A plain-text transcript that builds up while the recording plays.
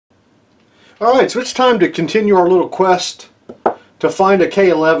Alright, so it's time to continue our little quest to find a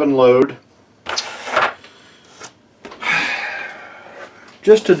K11 load.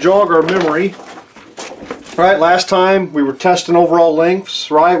 Just to jog our memory, right, last time we were testing overall lengths,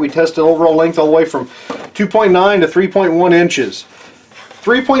 right? We tested overall length all the way from 2.9 to 3.1 inches.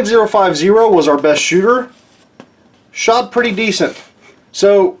 3.050 was our best shooter. Shot pretty decent.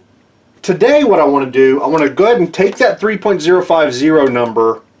 So today what I want to do, I want to go ahead and take that 3.050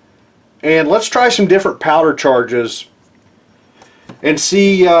 number and let's try some different powder charges and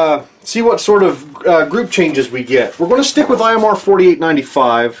see what sort of group changes we get. We're going to stick with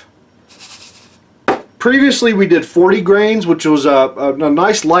IMR-4895. Previously we did 40 grains, which was a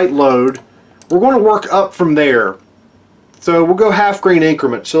nice light load. We're going to work up from there. So we'll go half grain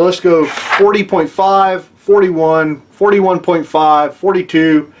increments. So let's go 40.5, 41, 41.5,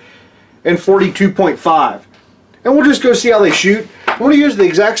 42, and 42.5. And we'll just go see how they shoot. I'm going to use the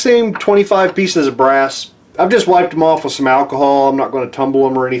exact same 25 pieces of brass. I've just wiped them off with some alcohol. I'm not going to tumble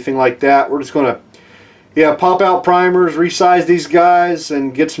them or anything like that. We're just going to, pop out primers, resize these guys,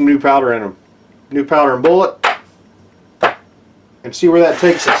 and get some new powder in them. New powder and bullet. And see where that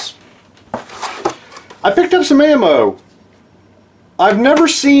takes us. I picked up some ammo. I've never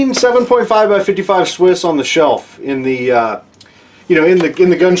seen 7.5 by 55 Swiss on the shelf in the, in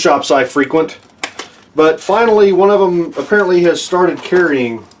the gun shops I frequent. But finally, one of them apparently has started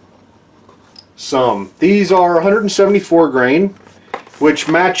carrying some. These are 174 grain, which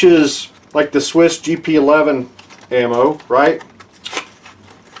matches like the Swiss GP11 ammo, right?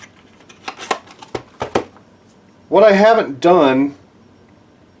 What I haven't done,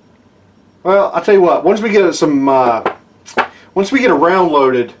 well, I'll tell you what. Once we get some, once we get a round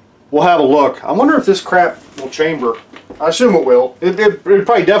loaded, we'll have a look. I wonder if this crap will chamber. I assume it will. It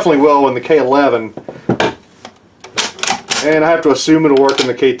probably definitely will in the K11. And I have to assume it'll work in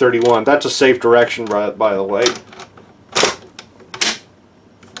the K31. That's a safe direction, by the way.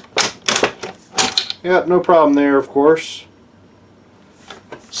 Yeah, no problem there, of course.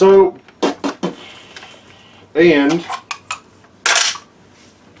 So, and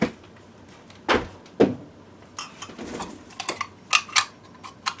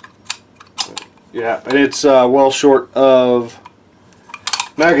yeah, and it's well short of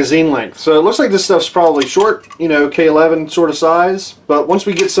magazine length. So it looks like this stuff's probably short, K11 sort of size. But once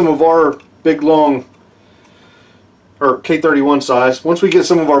we get some of our big long, or K31 size, once we get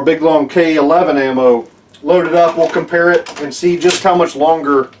some of our big long K11 ammo loaded up, we'll compare it and see just how much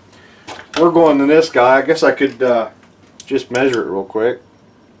longer we're going than this guy. I guess I could just measure it real quick.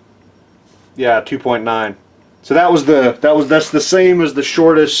 Yeah, 2.9. So that's the same as the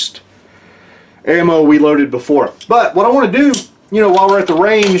shortest ammo we loaded before. But what I want to do, while we're at the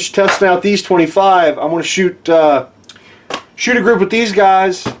range testing out these 25, I want to shoot a group with these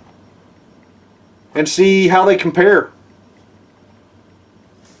guys and see how they compare.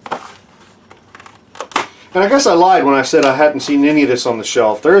 And I guess I lied when I said I hadn't seen any of this on the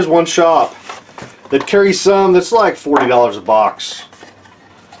shelf. There is one shop that carries some that's like $40 a box.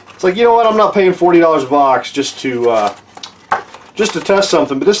 It's like, you know what, I'm not paying $40 a box just to test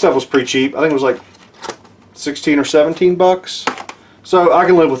something, but this stuff was pretty cheap. I think it was like 16 or 17 bucks. So I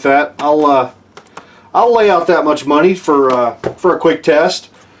can live with that. I'll lay out that much money for a quick test.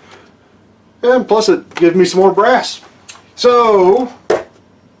 And plus it gives me some more brass. So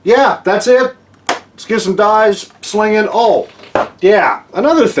yeah, that's it. Let's get some dies slinging. Oh, yeah,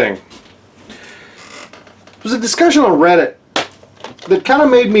 another thing. There was a discussion on Reddit that kind of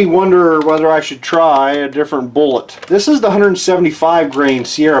made me wonder whether I should try a different bullet. This is the 175 grain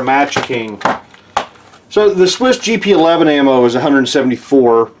Sierra Match King. So the Swiss GP11 ammo is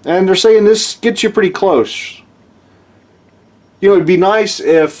 174, and they're saying this gets you pretty close. It'd be nice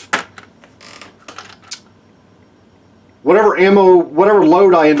if whatever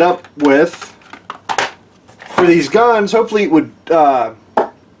load I end up with for these guns, hopefully it would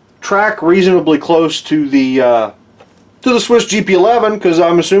track reasonably close to the Swiss GP11, because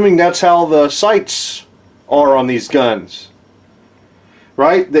I'm assuming that's how the sights are on these guns.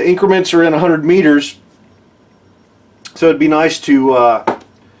 Right? The increments are in 100 meters. So it'd be nice to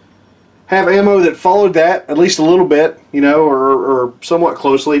have ammo that followed that at least a little bit, or somewhat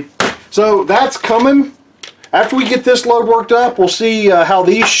closely. So that's coming. After we get this load worked up, we'll see how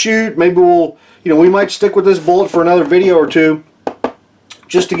these shoot. Maybe we'll, we might stick with this bullet for another video or two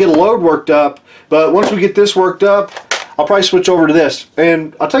just to get a load worked up. But once we get this worked up, I'll probably switch over to this.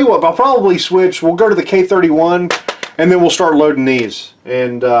 And I'll tell you what, I'll probably switch. We'll go to the K31 and then we'll start loading these.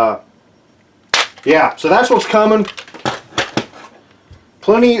 And yeah, so that's what's coming.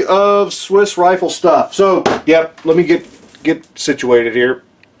 Plenty of Swiss rifle stuff. So, yep, let me get situated here.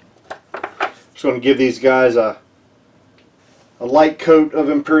 Just going to give these guys a light coat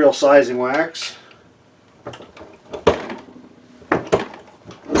of Imperial sizing wax.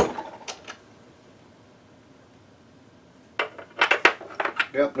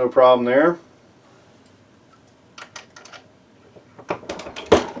 Yep, no problem there.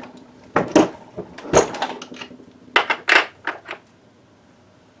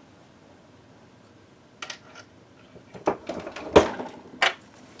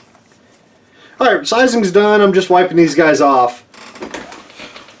 Alright, sizing's done. I'm just wiping these guys off.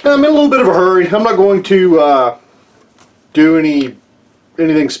 And I'm in a little bit of a hurry. I'm not going to do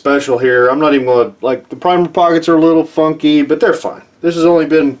anything special here. I'm not even going to, like, the primer pockets are a little funky, but they're fine. This has only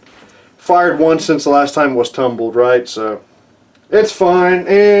been fired once since the last time it was tumbled, right? So it's fine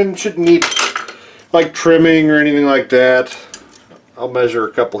and shouldn't need like trimming or anything like that. I'll measure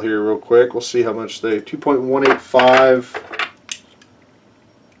a couple here real quick. We'll see how much they 2.185,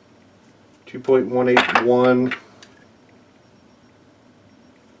 2.181,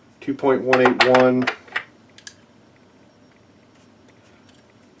 2.181,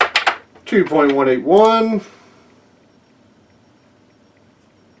 2.181,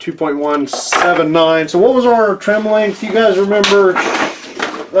 2.179. So what was our trim length? You guys remember?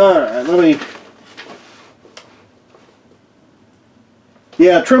 Alright, let me...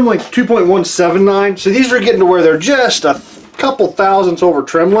 Yeah, trim length 2.179. So these are getting to where they're just a couple thousandths over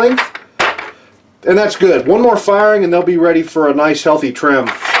trim length. And that's good. One more firing and they'll be ready for a nice healthy trim.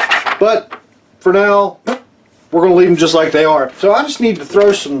 But for now, we're going to leave them just like they are. So I just need to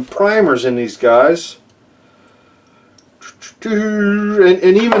throw some primers in these guys.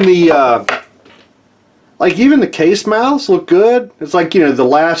 And even the even the case mouths look good. It's like, you know, the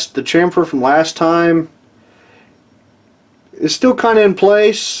chamfer from last time is still kind of in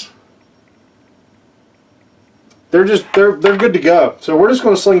place. They're good to go. So we're just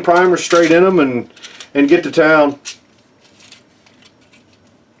going to sling primer straight in them and get to town.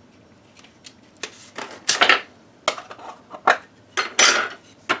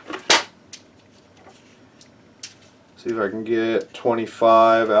 See if I can get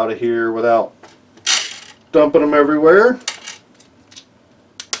 25 out of here without dumping them everywhere.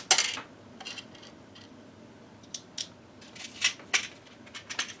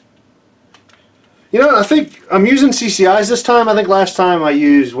 You know, I think I'm using CCIs this time. I think last time I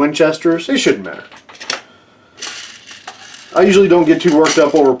used Winchesters. It shouldn't matter. I usually don't get too worked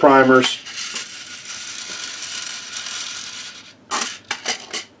up over primers.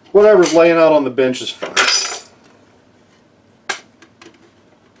 Whatever's laying out on the bench is fine.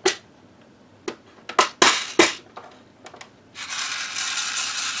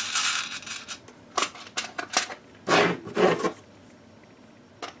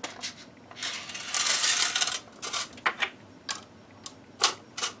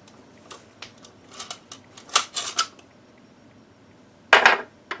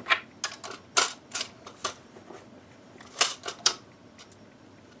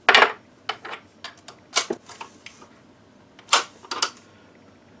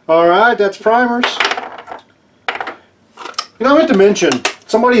 Alright, that's primers. You know, I meant to mention,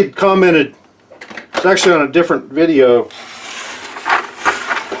 somebody had commented, it's actually on a different video,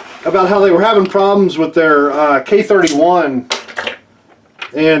 about how they were having problems with their K31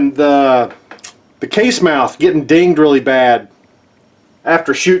 and the case mouth getting dinged really bad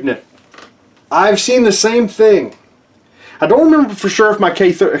after shooting it. I've seen the same thing. I don't remember for sure if my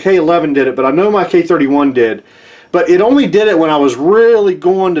K11 did it, but I know my K31 did. But it only did it when I was really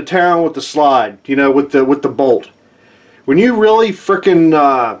going to town with the slide, you know, with the bolt. When you really frickin'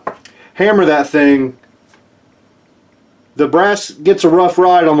 hammer that thing, the brass gets a rough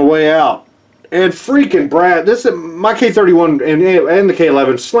ride on the way out. And freaking brass, my K31 and the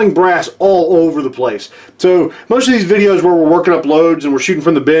K11 sling brass all over the place. So most of these videos where we're working up loads and we're shooting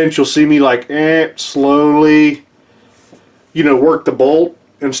from the bench, you'll see me like slowly, you know, work the bolt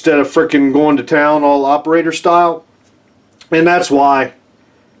instead of frickin' going to town all operator style. And that's why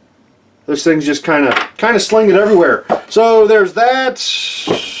those things just kind of sling it everywhere. So there's that.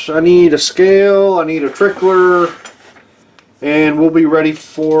 I need a scale, I need a trickler, and we'll be ready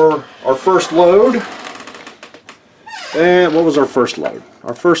for our first load. And what was our first load?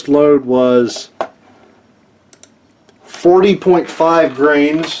 Our first load was 40.5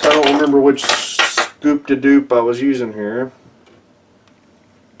 grains. I don't remember which scoop-de-doop I was using here.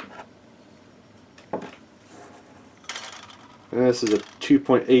 And this is a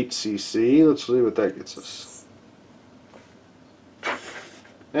 2.8 cc. Let's see what that gets us.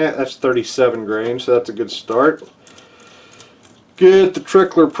 Yeah, that's 37 grains, so that's a good start. Get the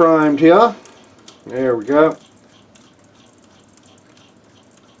trickler primed here. There we go.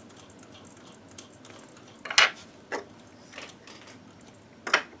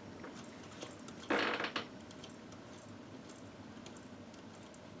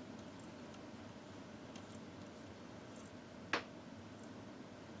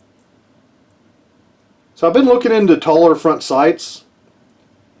 So I've been looking into taller front sights,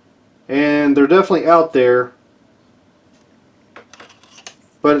 and they're definitely out there.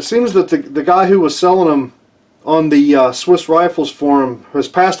 But it seems that the guy who was selling them on the Swiss Rifles forum has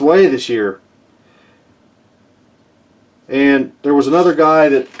passed away this year. And there was another guy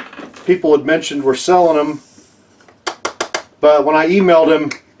that people had mentioned were selling them. But when I emailed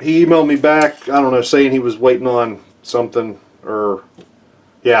him, he emailed me back, I don't know, saying he was waiting on something, or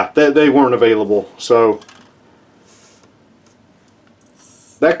yeah, they weren't available. So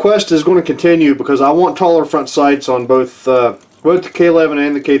that quest is going to continue because I want taller front sights on both the K11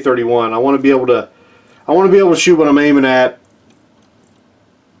 and the K31. I want to be able to shoot what I'm aiming at.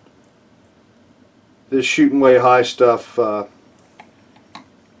 This shooting way high stuff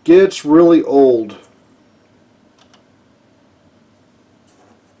gets really old.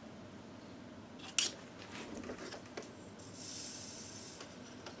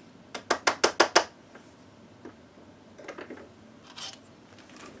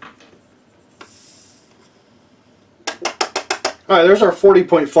 Alright, there's our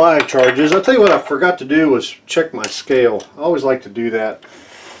 40.5 charges. I'll tell you what I forgot to do was check my scale. I always like to do that.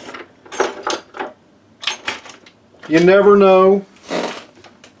 You never know.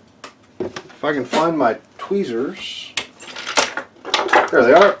 If I can find my tweezers. There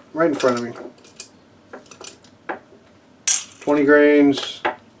they are, right in front of me. 20 grains,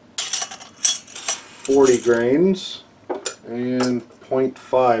 40 grains, and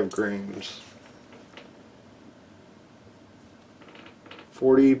 0.5 grains.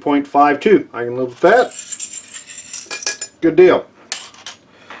 40.52. I can live with that. Good deal.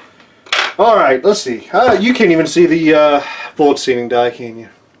 Alright, let's see. You can't even see the bullet seating die, can you?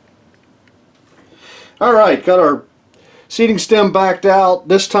 Alright, got our seating stem backed out.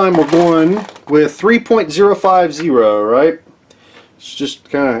 This time we're going with 3.050, right? Let's just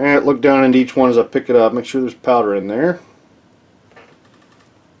kind of look down into each one as I pick it up. Make sure there's powder in there.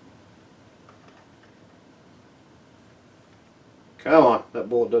 Come on, that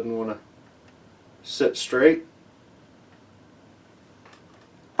bullet doesn't want to sit straight.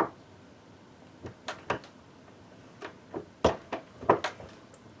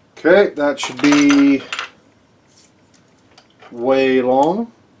 Okay, that should be way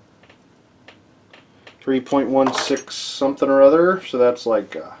long. 3.16 something or other, so that's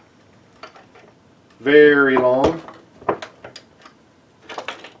like very long.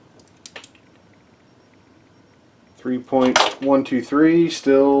 .123,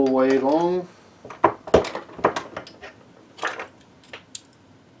 still way long.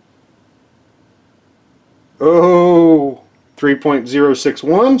 Oh,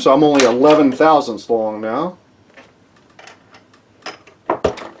 3.061, so I'm only 11 thousandths long now.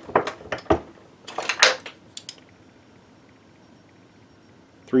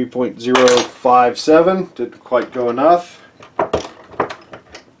 .057, didn't quite go enough.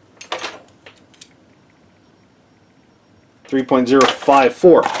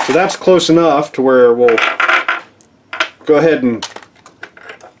 3.054. So that's close enough to where we'll go ahead and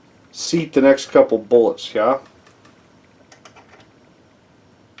seat the next couple bullets, yeah?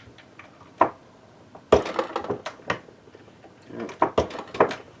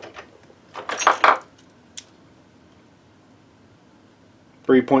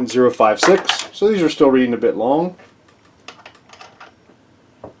 .056. So these are still reading a bit long.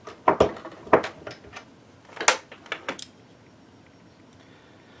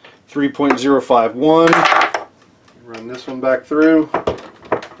 3.051. Run this one back through.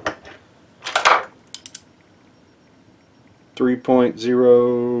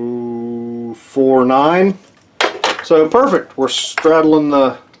 3.049. So perfect. We're straddling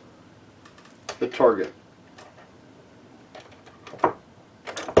the target.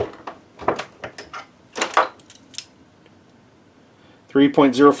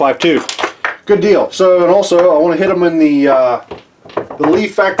 .052. Good deal. So, and also I want to hit them in the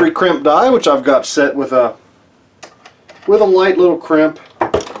Leaf Factory crimp die, which I've got set with a light little crimp,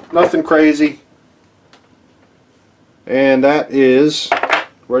 nothing crazy, and that is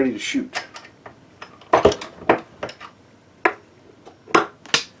ready to shoot.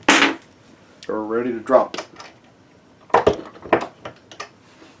 So we're ready to drop it.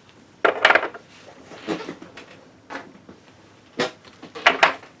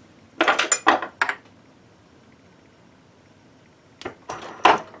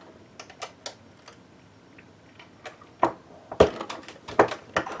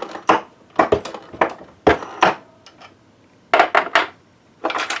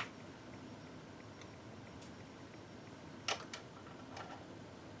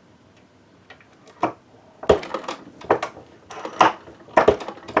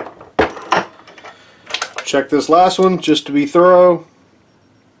 check this last one just to be thorough.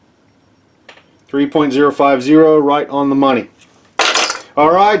 3.050, right on the money.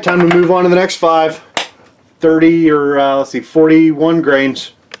 Alright, time to move on to the next 5. 30 or let's see, 41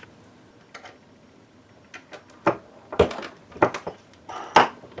 grains.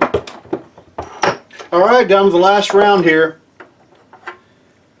 Alright, down to the last round here.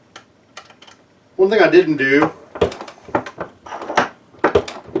 One thing I didn't do,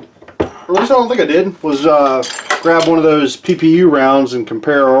 or at least I don't think I did, was grab one of those PPU rounds and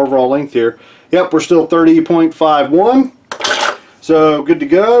compare our overall length here. Yep, we're still 30.51. So good to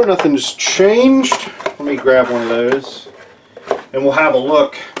go, nothing's changed. Let me grab one of those and we'll have a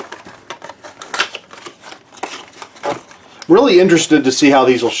look. Really interested to see how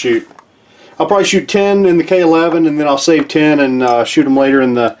these will shoot. I'll probably shoot 10 in the K11 and then I'll save 10 and shoot them later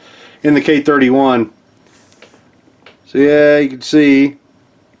in the K31. So yeah, you can see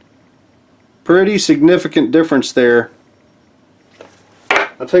pretty significant difference there.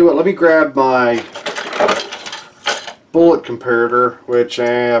 I'll tell you what, let me grab my bullet comparator, which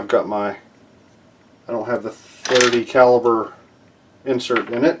I've got my, I don't have the 30 caliber insert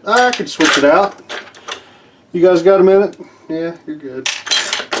in it. I could switch it out. You guys got a minute? Yeah, you're good.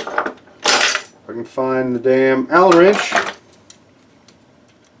 If I can find the damn Allen wrench.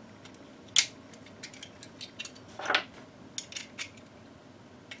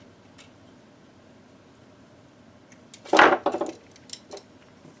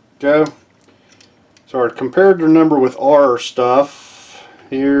 Go. So our comparator number with our stuff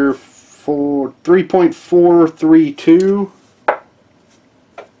here for 3.432,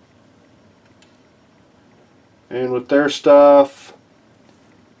 and with their stuff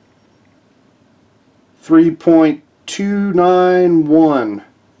 3.291.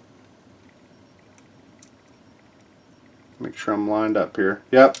 Make sure I'm lined up here.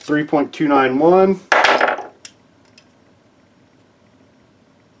 Yep, 3.291.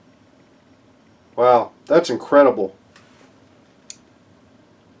 Wow, that's incredible.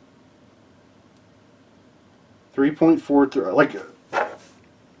 3.43, like,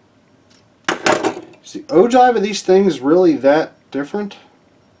 is the ogive of these things really that different?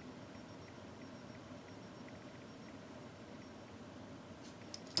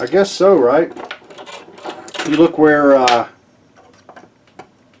 I guess so, right? You look where,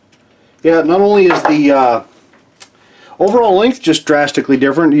 yeah, not only is the overall length just drastically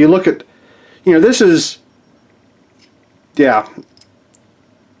different, you look at, you know, this is, yeah,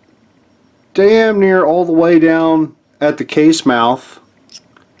 damn near all the way down at the case mouth,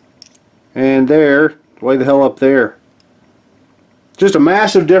 and there, way the hell up there. Just a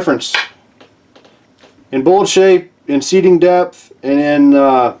massive difference in bullet shape, in seating depth, and in,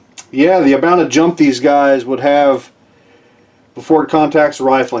 yeah, the amount of jump these guys would have before it contacts the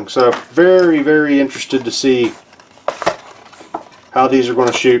rifling. So very, very interested to see how these are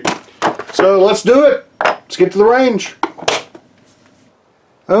going to shoot. So let's do it. Let's get to the range.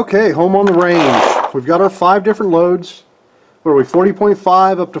 Okay, home on the range. We've got our 5 different loads. What are we,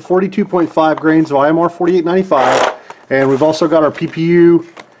 40.5 up to 42.5 grains of IMR-4895. And we've also got our PPU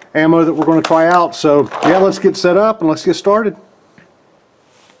ammo that we're going to try out. So yeah, let's get set up and let's get started.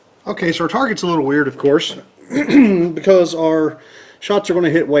 Okay, so our target's a little weird, of course, because our shots are going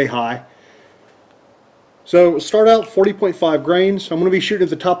to hit way high. So start out 40.5 grains. I'm going to be shooting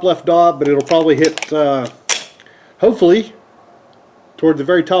at the top left dot, but it'll probably hit, hopefully, toward the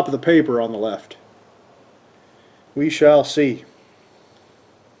very top of the paper on the left. We shall see.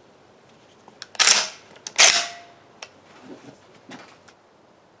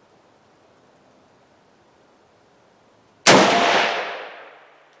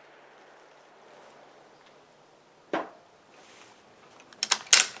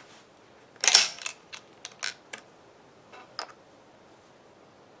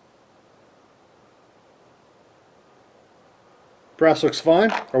 Brass looks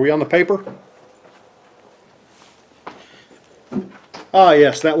fine. Are we on the paper? Ah,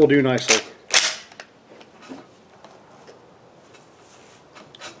 yes, that will do nicely.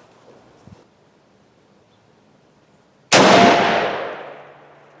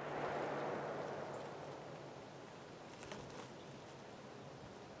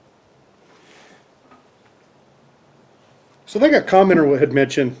 So I think a commenter had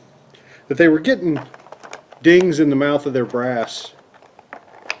mentioned that they were getting dings in the mouth of their brass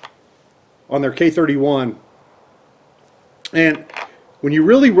on their K31, and when you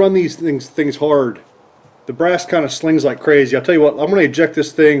really run these things hard, the brass kind of slings like crazy. I'll tell you what, I'm going to eject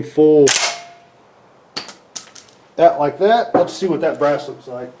this thing full like that. Let's see what that brass looks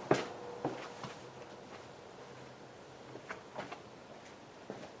like.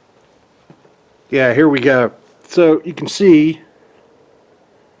 Yeah, here we go. So you can see,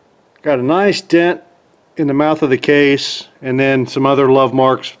 got a nice dent in the mouth of the case, and then some other love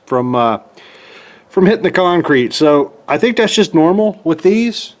marks from hitting the concrete. So I think that's just normal with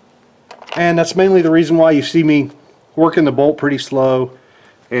these, and that's mainly the reason why you see me working the bolt pretty slow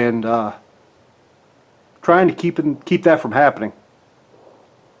and trying to keep that from happening.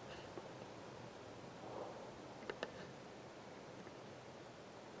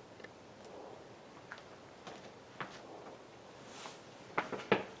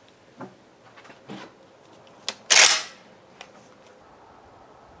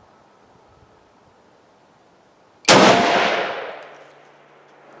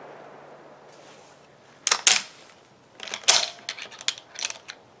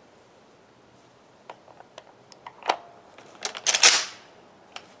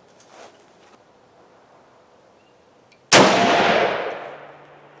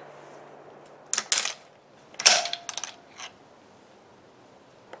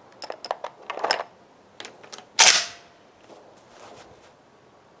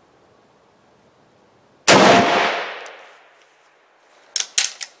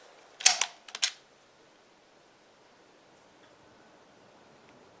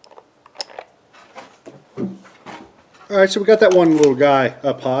 Alright, so we got that one little guy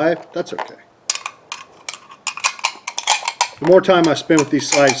up high. That's okay. The more time I spend with these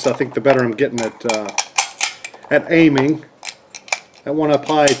sights, I think the better I'm getting at aiming. That one up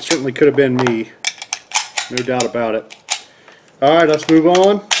high certainly could have been me. No doubt about it. Alright, let's move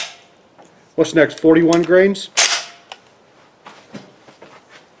on. What's next? 41 grains?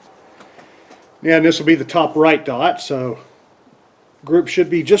 Yeah, and this will be the top right dot, so group should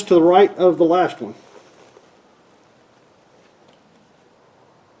be just to the right of the last one.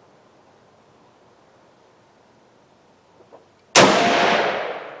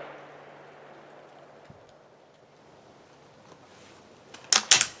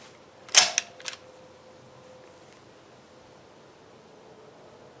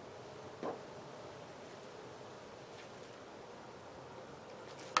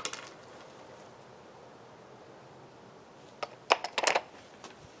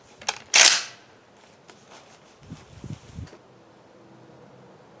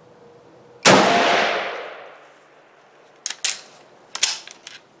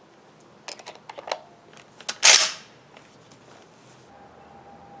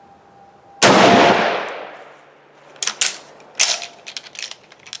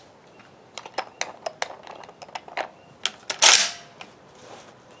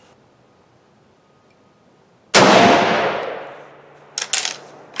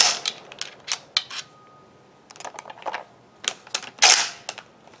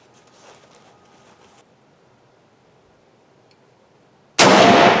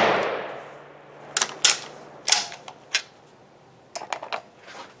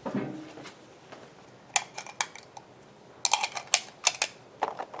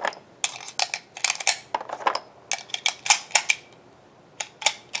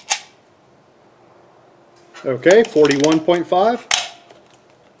 Okay, 41.5.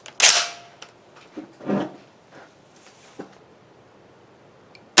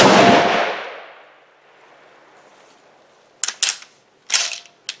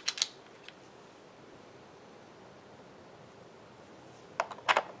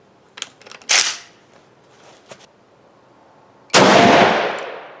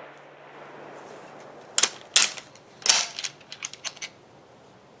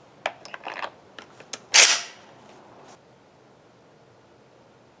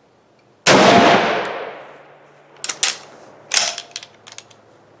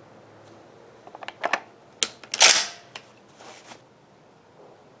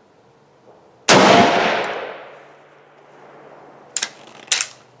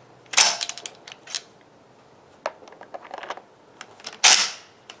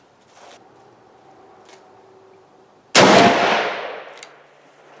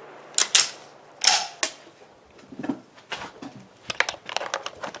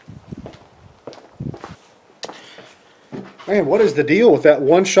 Man, what is the deal with that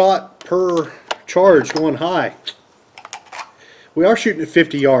one shot per charge going high? We are shooting at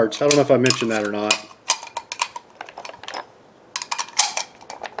 50 yards. I don't know if I mentioned that or not.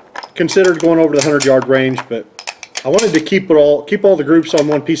 Considered going over the 100-yard range, but I wanted to keep all the groups on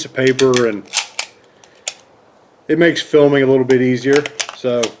one piece of paper, and it makes filming a little bit easier.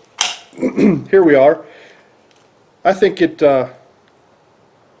 So here we are. I think it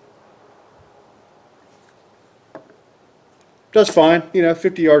does fine. You know,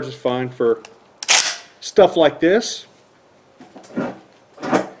 50 yards is fine for stuff like this.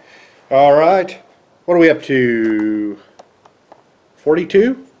 All right, what are we up to?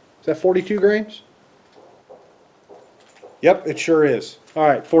 42? Is that 42 grains? Yep, it sure is. All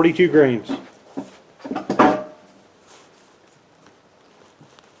right, 42 grains.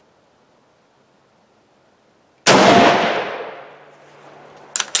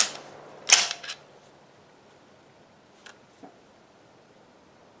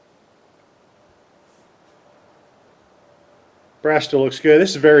 Brass still looks good.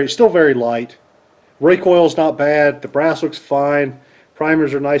 This is still very light. Recoil's not bad. The brass looks fine.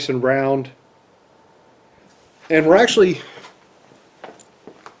 Primers are nice and round. And we're actually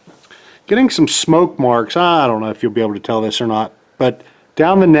getting some smoke marks. I don't know if you'll be able to tell this or not, but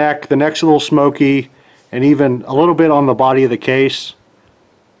down the neck's a little smoky, and even a little bit on the body of the case.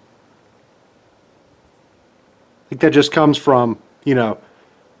 I think that just comes from, you know,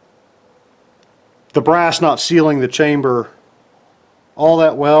 the brass not sealing the chamber all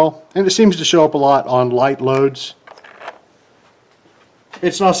that well, and it seems to show up a lot on light loads.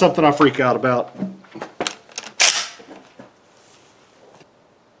 It's not something I freak out about.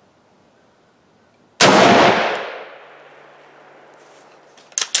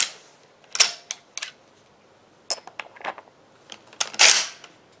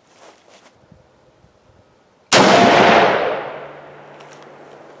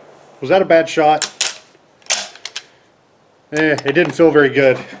 Was that a bad shot? It didn't feel very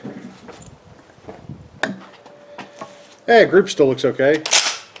good. Hey, group still looks okay.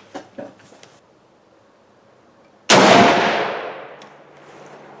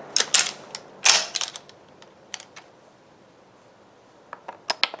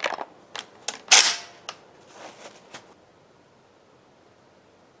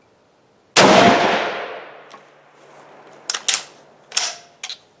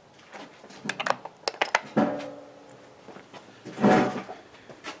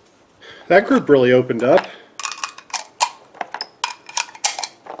 That group really opened up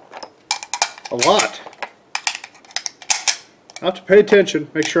a lot. I have to pay attention,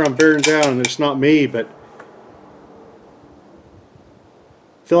 make sure I'm bearing down and it's not me, but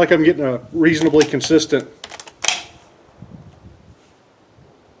I feel like I'm getting a reasonably consistent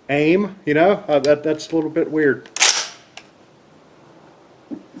aim, you know? That's a little bit weird.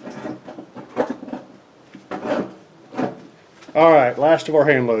 Alright, last of our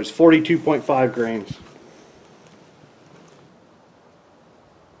hand loads, 42.5 grains.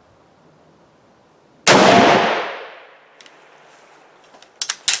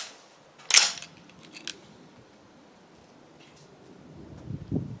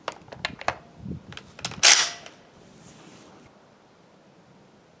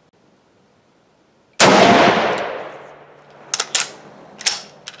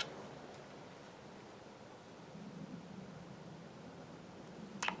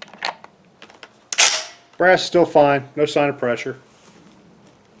 Brass is still fine, no sign of pressure.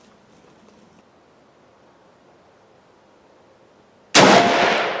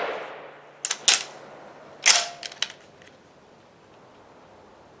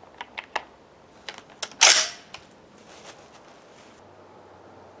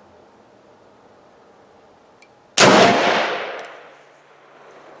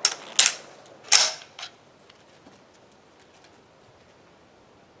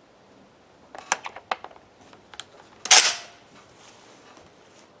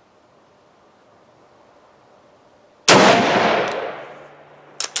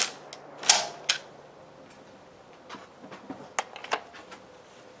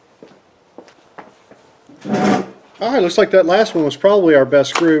 Alright, looks like that last one was probably our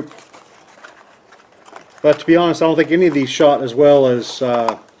best group. But to be honest, I don't think any of these shot as well as,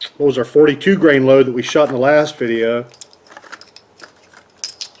 what was our 42 grain load that we shot in the last video.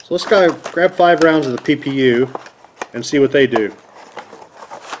 So let's grab 5 rounds of the PPU and see what they do.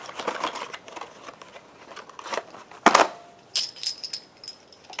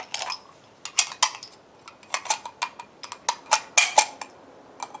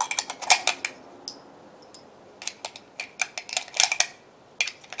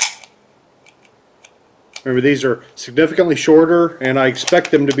 Remember, these are significantly shorter, and I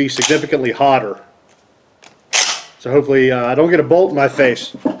expect them to be significantly hotter. So hopefully I don't get a bolt in my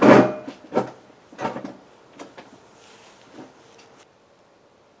face.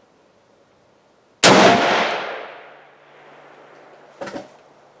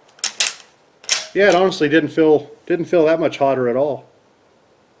 Yeah, it honestly didn't feel that much hotter at all.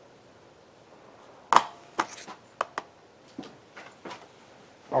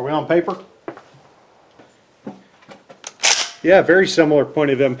 Are we on paper? Yeah, very similar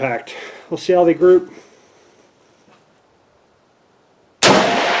point of impact. We'll see how they group.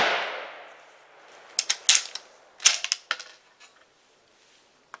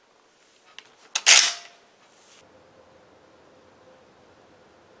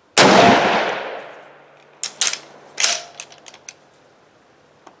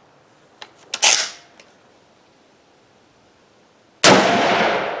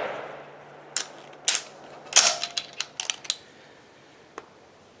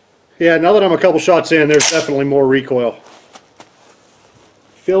 Yeah, now that I'm a couple shots in, there's definitely more recoil.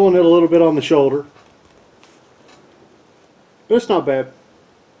 Feeling it a little bit on the shoulder. But it's not bad.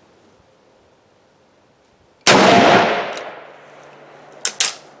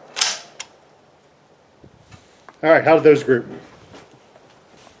 Alright, how did those group?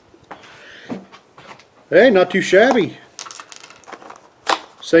 Hey, not too shabby.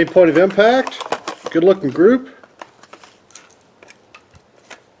 Same point of impact. Good looking group.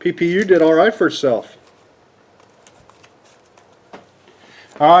 PPU did alright for itself.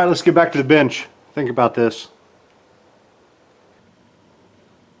 Alright, let's get back to the bench. Think about this.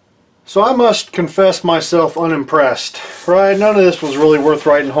 So I must confess myself unimpressed. Right, none of this was really worth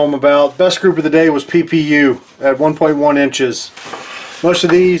writing home about. Best group of the day was PPU at 1.1 inches. Most of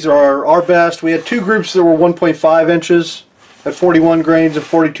these are our best. We had two groups that were 1.5 inches at 41 grains and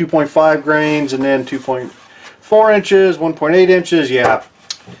 42.5 grains, and then 2.4 inches, 1.8 inches. Yeah.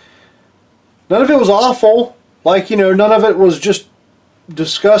 None of it was awful. Like, you know, none of it was just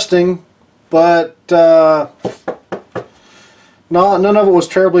disgusting, but none of it was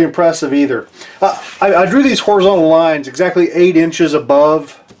terribly impressive either. I drew these horizontal lines exactly 8 inches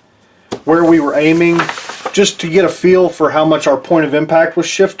above where we were aiming, just to get a feel for how much our point of impact was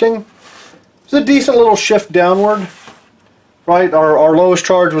shifting. It's a decent little shift downward, right? Our lowest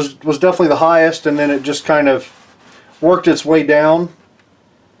charge was definitely the highest, and then it just kind of worked its way down.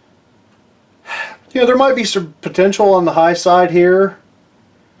 You know, there might be some potential on the high side here.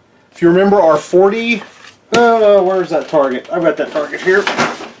 If you remember our 40, where's that target? I've got that target here.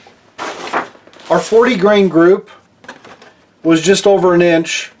 Our 40 grain group was just over an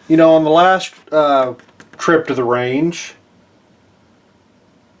inch, you know, on the last trip to the range.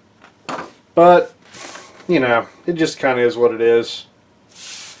 But, you know, it just kind of is what it is.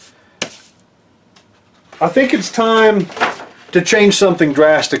 I think it's time to change something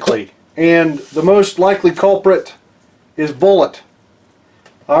drastically. And the most likely culprit is bullet.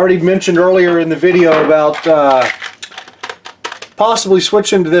 I already mentioned earlier in the video about possibly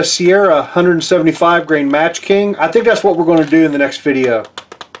switching to this Sierra 175 grain Match King. I think that's what we're going to do in the next video.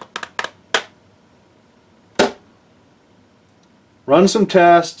 Run some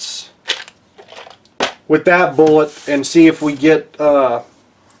tests with that bullet and see if we get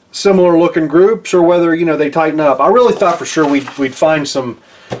similar looking groups, or whether, you know, they tighten up. I really thought for sure we'd find some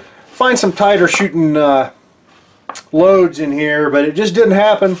tighter shooting loads in here, but it just didn't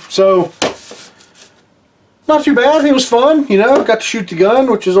happen. So not too bad. It was fun, you know, got to shoot the gun,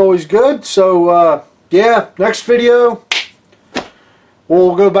 which is always good. So yeah, next video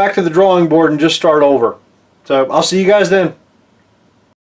we'll go back to the drawing board and just start over. So I'll see you guys then.